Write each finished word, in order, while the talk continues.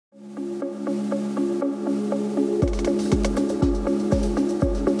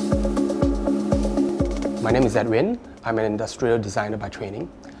My name is Edwin. I'm an industrial designer by training.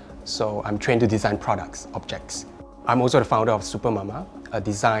 So I'm trained to design products, objects. I'm also the founder of Supermama, a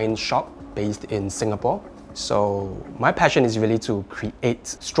design shop based in Singapore. So my passion is really to create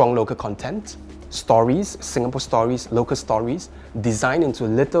strong local content, stories, Singapore stories, local stories, designed into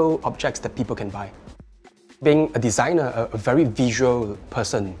little objects that people can buy. Being a designer, a very visual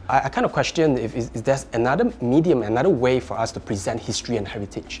person, I kind of question if there's another medium, another way for us to present history and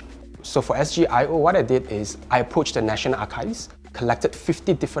heritage. So for SGIO, what I did is I approached the National Archives, collected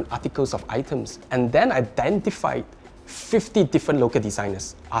 50 different articles of items, and then identified 50 different local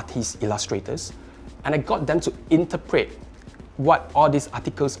designers, artists, illustrators, and I got them to interpret what all these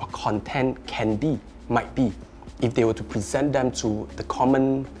articles or content might be, if they were to present them to the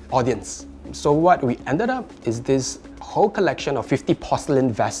common audience. So what we ended up is this whole collection of 50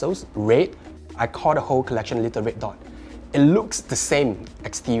 porcelain vessels, red. I call the whole collection Little Red Dot. It looks the same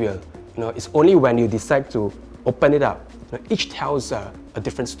exterior. It's only when you decide to open it up, each tells a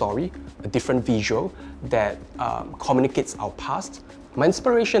different story, a different visual that communicates our past. My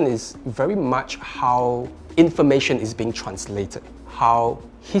inspiration is very much how information is being translated, how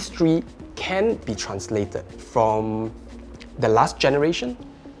history can be translated from the last generation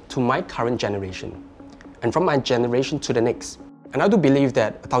to my current generation, and from my generation to the next. And I do believe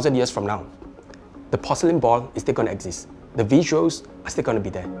that 1,000 years from now, the porcelain ball is still going to exist. The visuals are still going to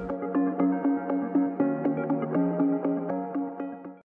be there.